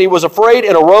says, and he was afraid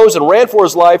and arose and ran for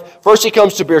his life. First he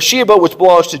comes to Beersheba, which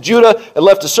belongs to Judah, and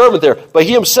left a servant there. But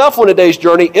he himself went a day's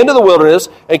journey into the wilderness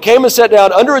and came and sat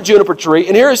down under a juniper tree.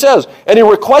 And here it says, and he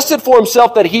requested for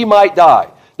himself that he might die.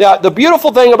 Now, the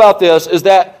beautiful thing about this is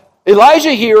that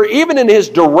Elijah here, even in his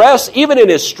duress, even in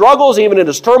his struggles, even in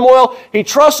his turmoil, he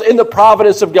trusts in the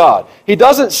providence of God. He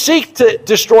doesn't seek to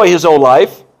destroy his own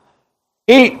life.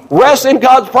 He rests in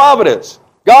God's providence.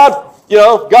 God,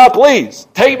 God, please,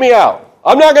 take me out.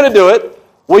 I'm not going to do it.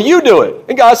 Will you do it?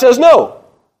 And God says no.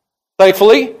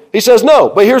 Thankfully, he says no.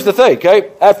 But here's the thing,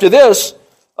 okay? After this,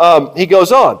 he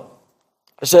goes on.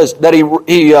 It says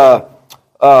that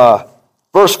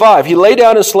verse 5, he lay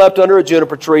down and slept under a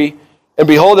juniper tree, and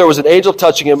behold, there was an angel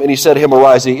touching him, and he said to him,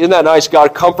 arise. Isn't that nice?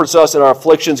 God comforts us in our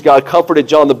afflictions. God comforted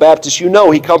John the Baptist.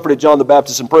 He comforted John the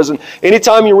Baptist in prison.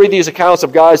 Anytime you read these accounts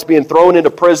of guys being thrown into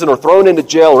prison or thrown into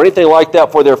jail or anything like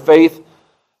that for their faith,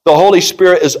 the Holy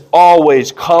Spirit is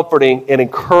always comforting and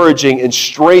encouraging and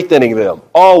strengthening them.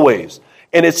 Always.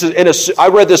 And I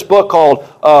read this book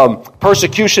called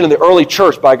Persecution in the Early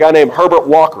Church by a guy named Herbert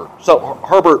Walker.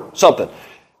 Herbert something.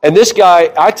 And this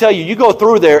guy, I tell you, you go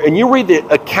through there and you read the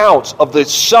accounts of the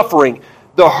suffering,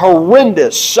 the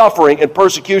horrendous suffering and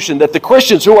persecution that the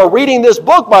Christians who are reading this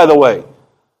book, by the way,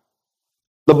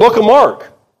 the book of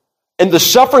Mark, and the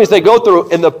sufferings they go through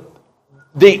and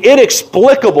the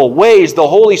inexplicable ways the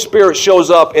Holy Spirit shows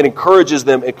up and encourages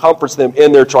them and comforts them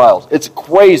in their trials. It's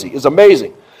crazy. It's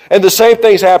amazing. And the same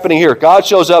thing's happening here. God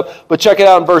shows up, but check it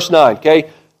out in verse 9, okay?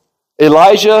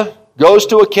 Elijah goes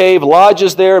to a cave,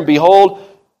 lodges there, and behold,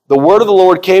 the word of the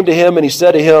Lord came to him, and he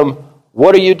said to him,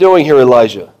 what are you doing here,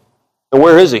 Elijah? And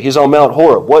where is he? He's on Mount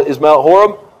Horeb. What is Mount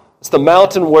Horeb? It's the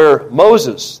mountain where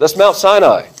Moses, that's Mount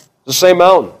Sinai, the same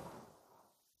mountain.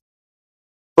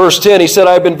 Verse 10, he said,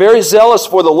 I have been very zealous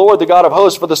for the Lord, the God of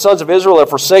hosts, for the sons of Israel have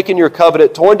forsaken your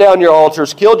covenant, torn down your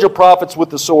altars, killed your prophets with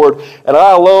the sword, and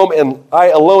I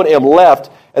alone am left,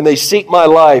 and they seek my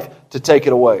life to take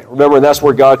it away. Remember, and that's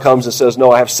where God comes and says,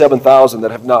 no, I have 7,000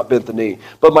 that have not bent the knee.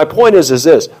 But my point is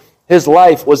this, his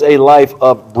life was a life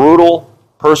of brutal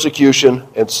persecution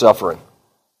and suffering.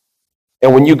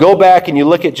 And when you go back and you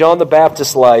look at John the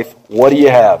Baptist's life, what do you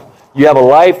have? You have a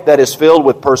life that is filled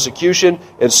with persecution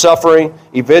and suffering.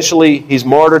 Eventually, he's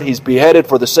martyred, he's beheaded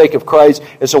for the sake of Christ.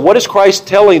 And so what is Christ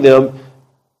telling them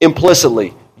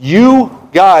implicitly? You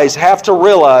guys have to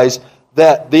realize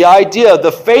that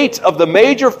the fate of the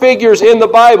major figures in the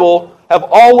Bible have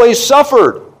always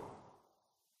suffered.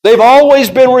 They've always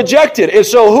been rejected. And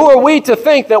so who are we to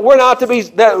think that we're not going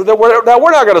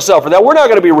to suffer, that we're not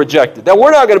going to be rejected, that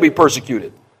we're not going to be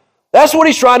persecuted? That's what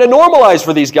he's trying to normalize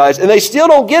for these guys, and they still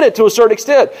don't get it to a certain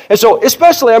extent. And so,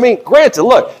 especially, granted,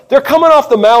 look, they're coming off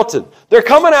the mountain. They're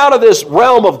coming out of this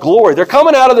realm of glory. They're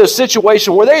coming out of this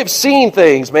situation where they have seen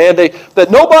things, man,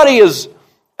 that nobody has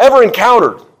ever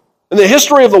encountered in the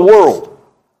history of the world.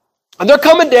 And they're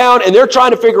coming down, and they're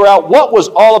trying to figure out what was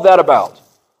all of that about.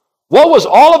 What was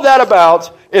all of that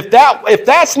about? If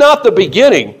that's not the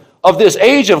beginning of this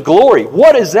age of glory,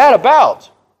 what is that about?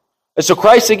 And so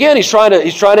Christ, again, he's trying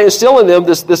to instill in them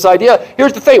this idea.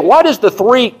 Here's the thing. Why does the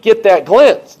three get that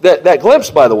glimpse, that glimpse,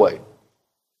 by the way?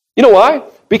 You know why?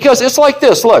 Because it's like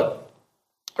this. Look,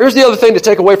 here's the other thing to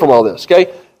take away from all this,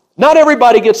 okay? Not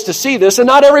everybody gets to see this, and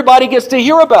not everybody gets to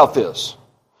hear about this.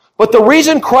 But the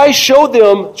reason Christ showed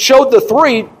the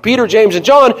three, Peter, James, and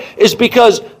John, is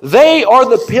because they are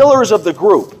the pillars of the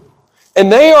group.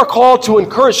 And they are called to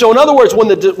encourage. So in other words, when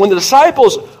the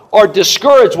disciples are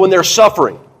discouraged, when they're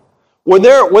suffering, when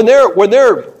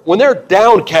they're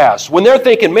downcast, when they're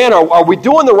thinking, man, are we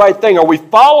doing the right thing? Are we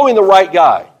following the right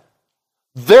guy?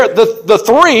 The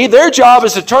three, their job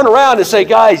is to turn around and say,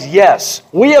 guys, yes,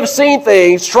 we have seen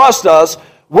things, trust us,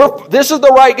 this is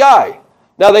the right guy.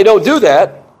 Now they don't do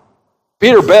that.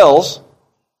 Peter bails,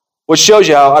 which shows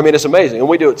you how, it's amazing, and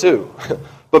we do it too.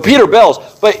 But Peter bails.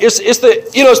 But it's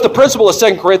the principle of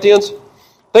 2 Corinthians.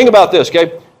 Think about this,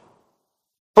 okay?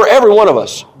 For every one of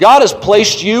us, God has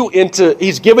placed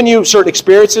He's given you certain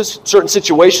experiences, certain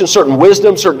situations, certain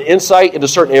wisdom, certain insight into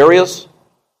certain areas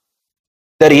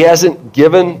that He hasn't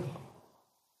given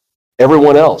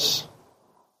everyone else.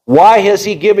 Why has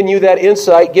He given you that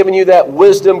insight, given you that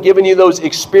wisdom, given you those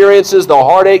experiences, the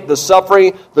heartache, the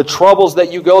suffering, the troubles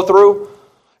that you go through?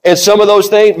 And some of those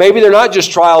things, maybe they're not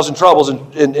just trials and troubles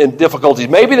and difficulties.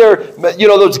 Maybe they're,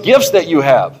 those gifts that you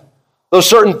have, those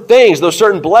certain things, those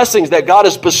certain blessings that God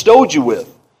has bestowed you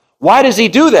with. Why does He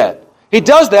do that? He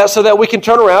does that so that we can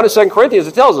turn around, in 2 Corinthians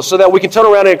it tells us, so that we can turn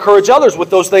around and encourage others with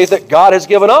those things that God has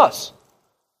given us.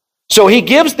 So He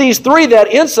gives these three that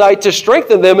insight to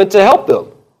strengthen them and to help them.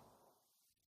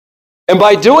 And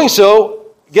by doing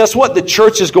so, guess what? The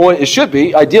church it should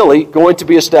be, ideally, going to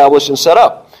be established and set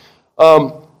up.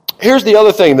 Here's the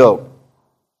other thing, though.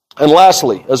 And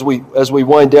lastly, as we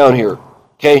wind down here,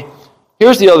 okay?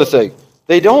 Here's the other thing.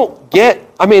 They don't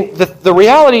get, the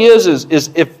reality is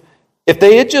if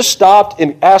they had just stopped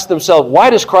and asked themselves, why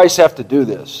does Christ have to do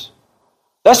this?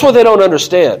 That's what they don't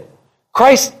understand.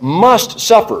 Christ must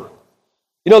suffer.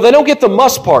 They don't get the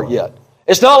must part yet.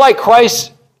 It's not like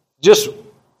Christ just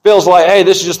feels like, hey,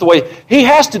 this is just the way. He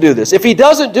has to do this. If He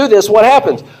doesn't do this, what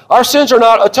happens? Our sins are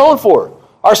not atoned for.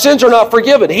 Our sins are not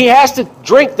forgiven. He has to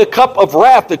drink the cup of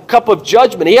wrath, the cup of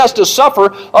judgment. He has to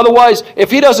suffer. Otherwise, if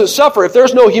He doesn't suffer, if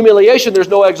there's no humiliation, there's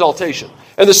no exaltation.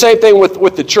 And the same thing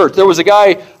with the church. There was a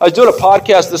guy, I was doing a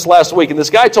podcast this last week, and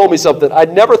this guy told me something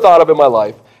I'd never thought of in my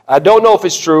life. I don't know if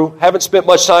it's true. Haven't spent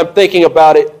much time thinking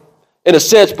about it in a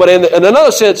sense, but in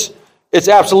another sense, it's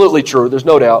absolutely true. There's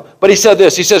no doubt. But he said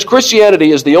this. He says,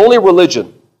 Christianity is the only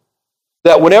religion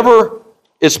that whenever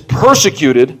it's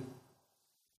persecuted,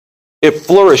 it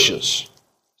flourishes.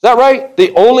 Is that right?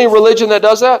 The only religion that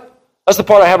does that? That's the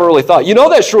part I haven't really thought.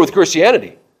 That's true with Christianity.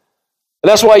 And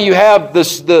that's why you have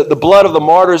this, the blood of the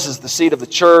martyrs is the seed of the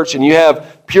church, and you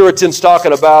have Puritans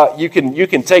talking about, you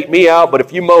can take me out, but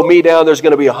if you mow me down, there's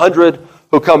going to be 100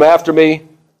 who come after me.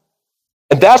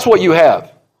 And that's what you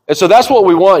have. And so that's what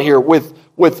we want here with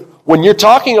when you're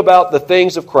talking about the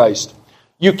things of Christ.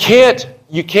 You can't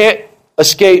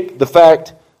escape the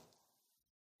fact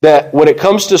that when it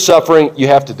comes to suffering, you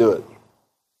have to do it.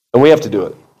 And we have to do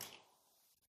it.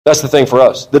 That's the thing for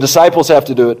us. The disciples have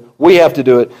to do it. We have to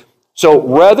do it. So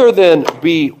rather than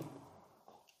be...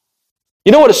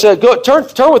 You know what it said?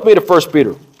 Turn with me to 1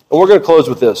 Peter. And we're going to close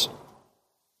with this.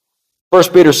 1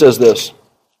 Peter says this.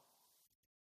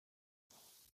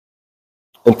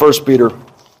 In 1 Peter,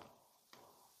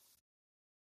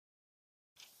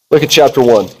 look at chapter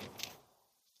 1.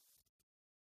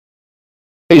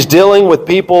 He's dealing with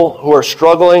people who are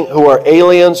struggling, who are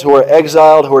aliens, who are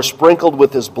exiled, who are sprinkled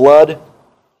with His blood.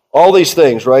 All these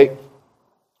things, right?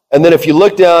 And then if you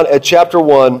look down at chapter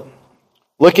 1,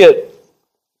 look at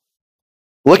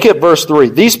verse 3.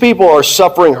 These people are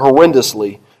suffering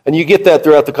horrendously. And you get that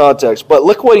throughout the context. But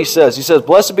look what he says. He says,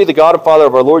 Blessed be the God and Father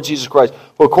of our Lord Jesus Christ,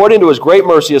 who according to His great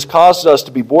mercy has caused us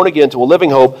to be born again to a living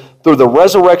hope through the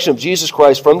resurrection of Jesus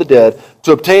Christ from the dead,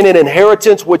 to obtain an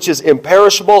inheritance which is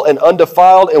imperishable and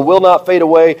undefiled and will not fade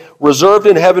away, reserved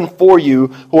in heaven for you,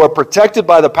 who are protected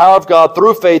by the power of God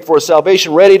through faith for a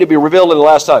salvation ready to be revealed in the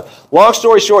last time. Long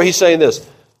story short, he's saying this.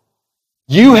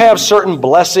 You have certain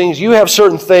blessings. You have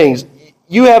certain things.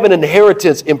 You have an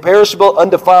inheritance, imperishable,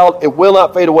 undefiled, it will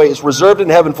not fade away. It's reserved in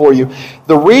heaven for you.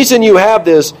 The reason you have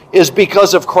this is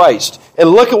because of Christ. And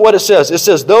look at what it says. It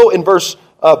says, though in verse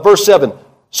 7,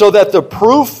 so that the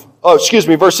proof,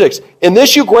 verse 6, in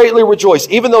this you greatly rejoice,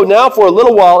 even though now for a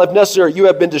little while, if necessary, you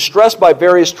have been distressed by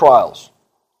various trials.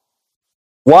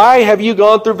 Why have you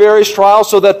gone through various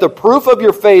trials? So that the proof of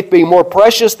your faith, being more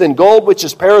precious than gold which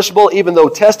is perishable, even though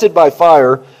tested by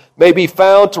fire, may be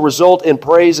found to result in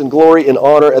praise and glory and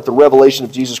honor at the revelation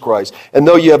of Jesus Christ. And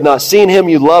though you have not seen Him,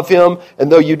 you love Him.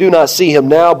 And though you do not see Him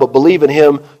now, but believe in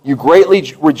Him, you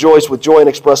greatly rejoice with joy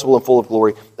inexpressible and full of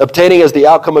glory, obtaining as the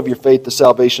outcome of your faith the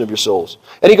salvation of your souls.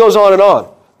 And he goes on and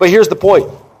on. But here's the point.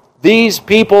 These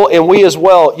people, and we as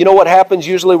well, you know what happens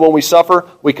usually when we suffer?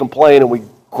 We complain and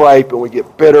gripe and we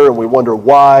get bitter and we wonder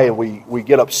why and we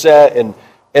get upset.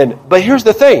 But here's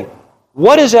the thing.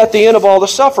 What is at the end of all the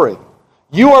suffering?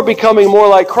 You are becoming more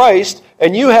like Christ,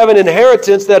 and you have an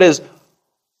inheritance that is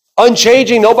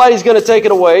unchanging. Nobody's going to take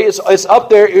it away. It's up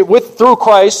there through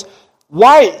Christ.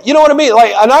 Why? You know what I mean?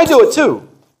 And I do it too.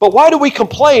 But why do we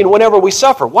complain whenever we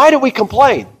suffer? Why do we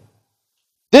complain?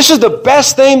 This is the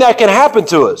best thing that can happen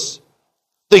to us.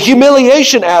 The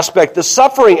humiliation aspect, the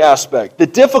suffering aspect, the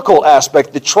difficult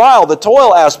aspect, the trial, the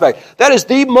toil aspect. That's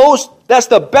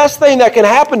the best thing that can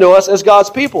happen to us as God's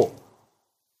people.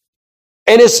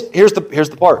 And here's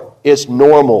the part. It's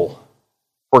normal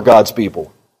for God's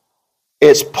people.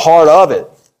 It's part of it.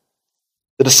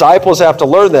 The disciples have to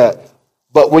learn that.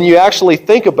 But when you actually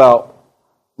think about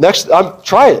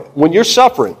try it. When you're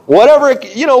suffering, whatever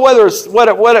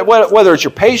whether it's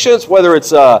your patience, whether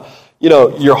it's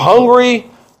you're hungry,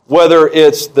 whether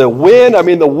it's the wind. I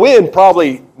mean, the wind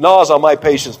probably gnaws on my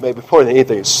patience maybe more than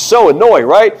anything. It's so annoying,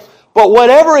 right? But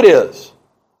whatever it is,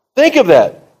 think of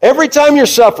that. Every time you're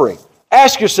suffering,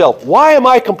 ask yourself, why am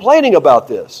I complaining about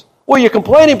this? Well, you're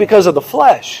complaining because of the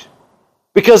flesh,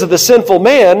 because of the sinful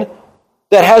man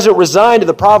that hasn't resigned to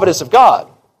the providence of God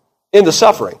in the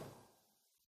suffering.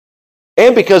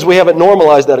 And because we haven't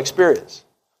normalized that experience.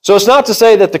 So it's not to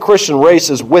say that the Christian race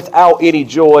is without any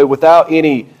joy, without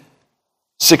any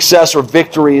success or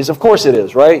victories. Of course it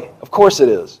is, right? Of course it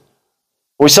is.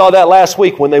 We saw that last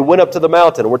week when they went up to the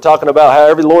mountain. We're talking about how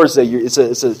every Lord's Day, it's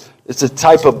a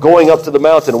type of going up to the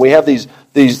mountain. And we have these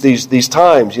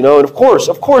times, And of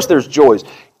course there's joys.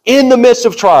 In the midst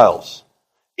of trials,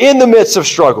 in the midst of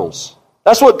struggles.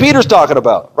 That's what Peter's talking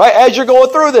about, right? As you're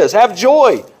going through this, have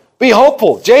joy. Be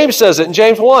hopeful. James says it in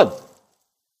James 1.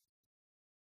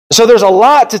 So there's a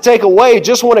lot to take away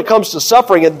just when it comes to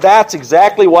suffering, and that's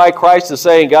exactly why Christ is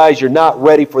saying, guys, you're not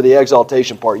ready for the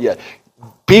exaltation part yet.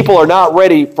 People are not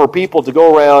ready for people to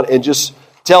go around and just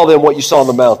tell them what you saw on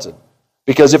the mountain.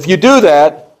 Because if you do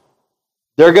that,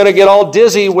 they're going to get all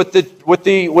dizzy with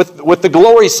the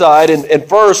glory side, and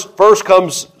first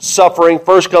comes suffering,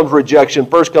 first comes rejection,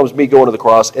 first comes me going to the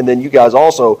cross, and then you guys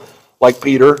also, like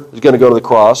Peter, is going to go to the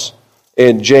cross,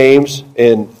 and James,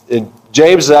 and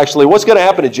James is actually, what's going to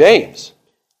happen to James?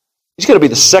 He's going to be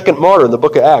the second martyr in the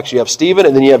book of Acts. You have Stephen,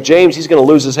 and then you have James, he's going to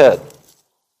lose his head.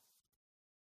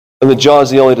 And then John's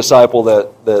the only disciple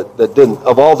that didn't,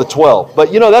 of all the 12.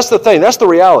 But that's the thing, that's the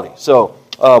reality. So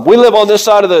we live on this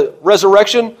side of the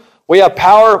resurrection. We have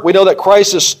power. We know that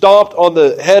Christ has stomped on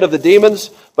the head of the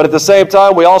demons, but at the same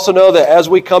time, we also know that as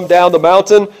we come down the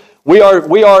mountain, we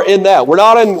are in that. We're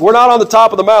not on the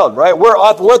top of the mountain, right? We're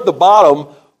at the bottom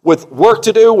with work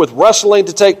to do, with wrestling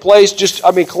to take place.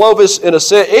 Clovis in a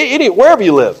city, wherever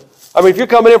you live. If you're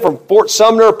coming in from Fort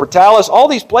Sumner, Portales, all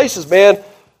these places, man.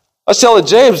 I was telling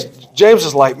James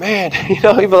is like, man,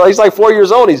 he's like 4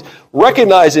 years old. He's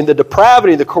recognizing the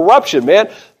depravity, the corruption,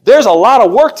 man. There's a lot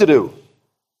of work to do.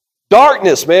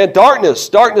 Darkness, man,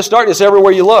 darkness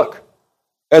everywhere you look.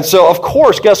 And so, of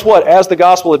course, guess what? As the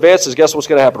gospel advances, guess what's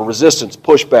going to happen? Resistance,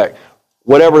 pushback,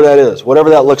 whatever that is, whatever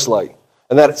that looks like.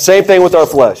 And that same thing with our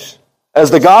flesh.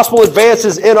 As the gospel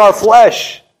advances in our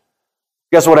flesh,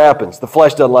 guess what happens? The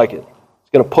flesh doesn't like it. It's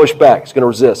going to push back. It's going to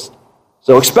resist.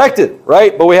 So expect it,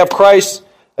 right? But we have Christ,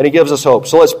 and He gives us hope.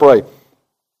 So let's pray.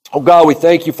 Oh God, we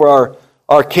thank You for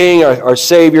our King, our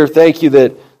Savior. Thank You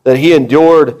that He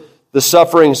endured the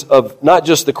sufferings of not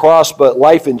just the cross, but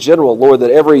life in general, Lord,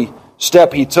 that every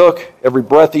step He took, every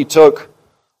breath He took,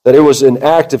 that it was an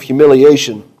act of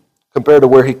humiliation compared to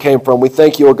where He came from. We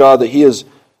thank You, O God, that He is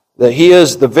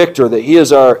the victor, that He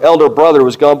is our elder brother who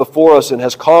has gone before us and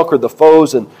has conquered the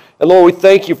foes. And Lord, we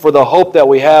thank You for the hope that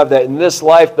we have, that in this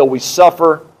life, though we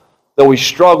suffer, though we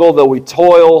struggle, though we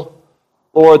toil,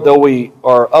 Lord, though we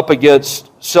are up against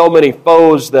so many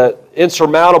foes, that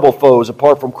insurmountable foes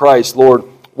apart from Christ, Lord,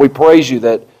 we praise You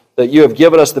that You have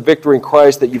given us the victory in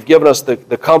Christ, that You've given us the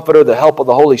Comforter, the help of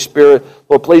the Holy Spirit.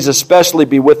 Lord, please especially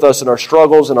be with us in our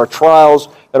struggles and our trials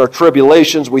and our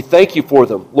tribulations. We thank You for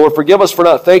them. Lord, forgive us for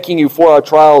not thanking You for our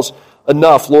trials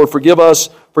enough. Lord, forgive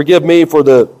me for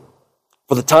the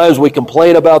times we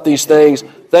complain about these things.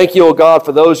 Thank You, O God,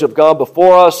 for those who have gone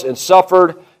before us and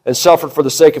suffered for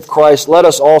the sake of Christ. Let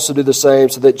us also do the same,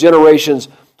 so that generations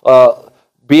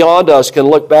beyond us can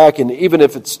look back, and even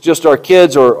if it's just our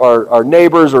kids or our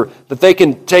neighbors, or that they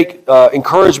can take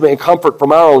encouragement and comfort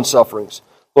from our own sufferings.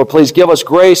 Lord, please give us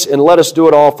grace and let us do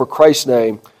it all for Christ's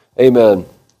name. Amen.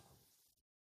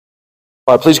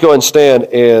 All right, please go ahead and stand,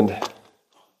 and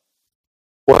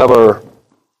we'll have our...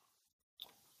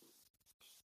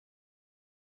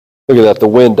 Look at that, the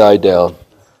wind died down.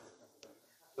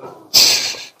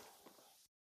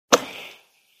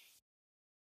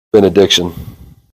 benediction.